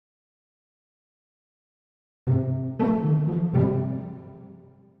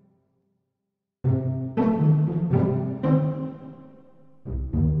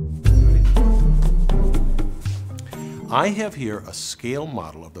I have here a scale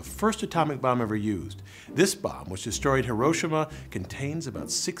model of the first atomic bomb ever used. This bomb, which destroyed Hiroshima, contains about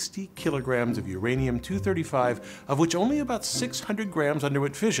 60 kilograms of uranium-235, of which only about 600 grams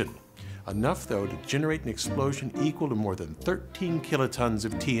underwent fission. Enough, though, to generate an explosion equal to more than 13 kilotons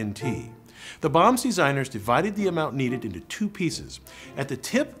of TNT. The bomb's designers divided the amount needed into two pieces. At the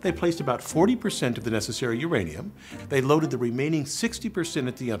tip, they placed about 40% of the necessary uranium. They loaded the remaining 60%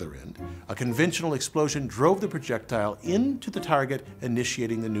 at the other end. A conventional explosion drove the projectile into the target,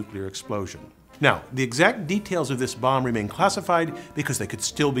 initiating the nuclear explosion. Now, the exact details of this bomb remain classified because they could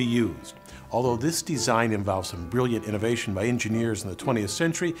still be used. Although this design involves some brilliant innovation by engineers in the 20th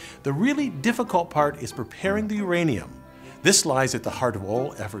century, the really difficult part is preparing the uranium. This lies at the heart of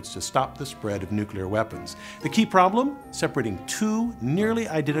all efforts to stop the spread of nuclear weapons. The key problem? Separating two nearly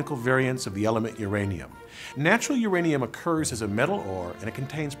identical variants of the element uranium. Natural uranium occurs as a metal ore, and it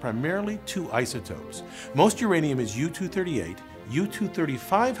contains primarily two isotopes. Most uranium is U-238.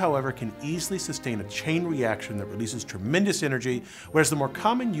 U-235, however, can easily sustain a chain reaction that releases tremendous energy, whereas the more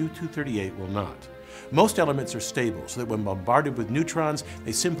common U-238 will not. Most elements are stable, so that when bombarded with neutrons,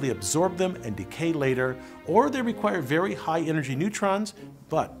 they simply absorb them and decay later, or they require very high energy neutrons,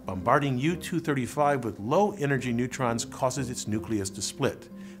 but bombarding U-235 with low energy neutrons causes its nucleus to split.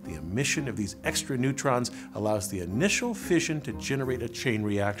 The emission of these extra neutrons allows the initial fission to generate a chain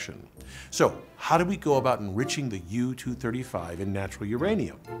reaction. So, how do we go about enriching the U-235 in natural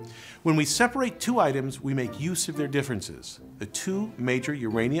uranium? When we separate two items, we make use of their differences. The two major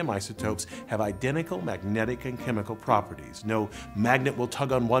uranium isotopes have identical magnetic and chemical properties. No magnet will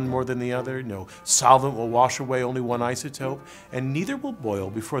tug on one more than the other, no solvent will wash away only one isotope, and neither will boil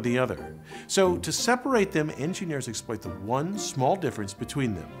before the other. So, to separate them, engineers exploit the one small difference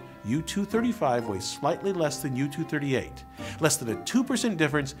between them. U-235 weighs slightly less than U-238. Less than a 2%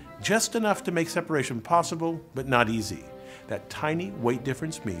 difference, just enough to make separation possible, but not easy. That tiny weight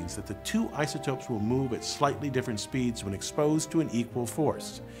difference means that the two isotopes will move at slightly different speeds when exposed to an equal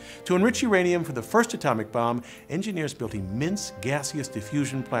force. To enrich uranium for the first atomic bomb, engineers built immense gaseous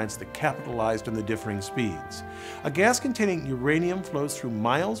diffusion plants that capitalized on the differing speeds. A gas containing uranium flows through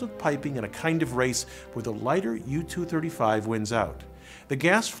miles of piping in a kind of race where the lighter U-235 wins out. The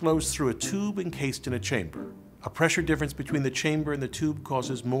gas flows through a tube encased in a chamber. A pressure difference between the chamber and the tube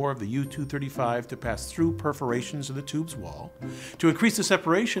causes more of the U-235 to pass through perforations in the tube's wall. To increase the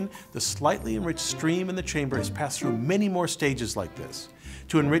separation, the slightly enriched stream in the chamber is passed through many more stages like this.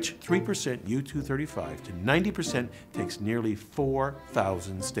 To enrich 3% U-235 to 90% takes nearly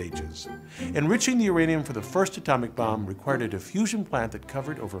 4,000 stages. Enriching the uranium for the first atomic bomb required a diffusion plant that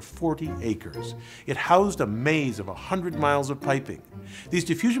covered over 40 acres. It housed a maze of 100 miles of piping. These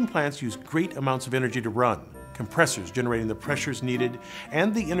diffusion plants use great amounts of energy to run. Compressors generating the pressures needed,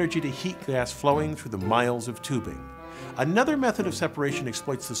 and the energy to heat gas flowing through the miles of tubing. Another method of separation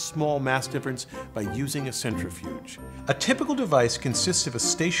exploits the small mass difference by using a centrifuge. A typical device consists of a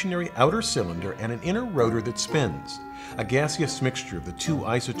stationary outer cylinder and an inner rotor that spins. A gaseous mixture of the two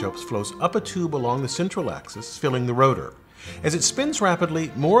isotopes flows up a tube along the central axis, filling the rotor. As it spins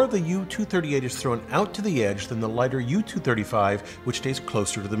rapidly, more of the U-238 is thrown out to the edge than the lighter U-235, which stays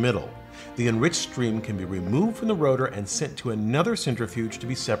closer to the middle. The enriched stream can be removed from the rotor and sent to another centrifuge to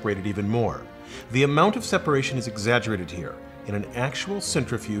be separated even more. The amount of separation is exaggerated here. In an actual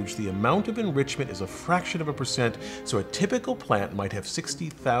centrifuge, the amount of enrichment is a fraction of a percent, so a typical plant might have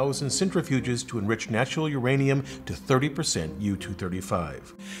 60,000 centrifuges to enrich natural uranium to 30%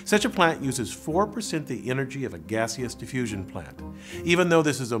 U-235. Such a plant uses 4% the energy of a gaseous diffusion plant. Even though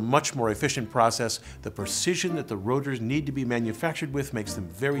this is a much more efficient process, the precision that the rotors need to be manufactured with makes them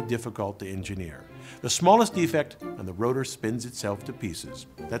very difficult to engineer. The smallest defect, and the rotor spins itself to pieces.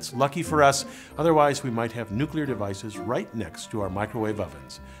 That's lucky for us, otherwise we might have nuclear devices right next to our microwave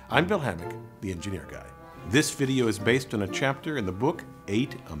ovens. I'm Bill Hammack, the Engineer Guy. This video is based on a chapter in the book,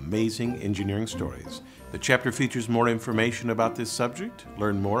 8 Amazing Engineering Stories. The chapter features more information about this subject.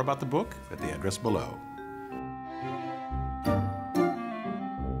 Learn more about the book at the address below.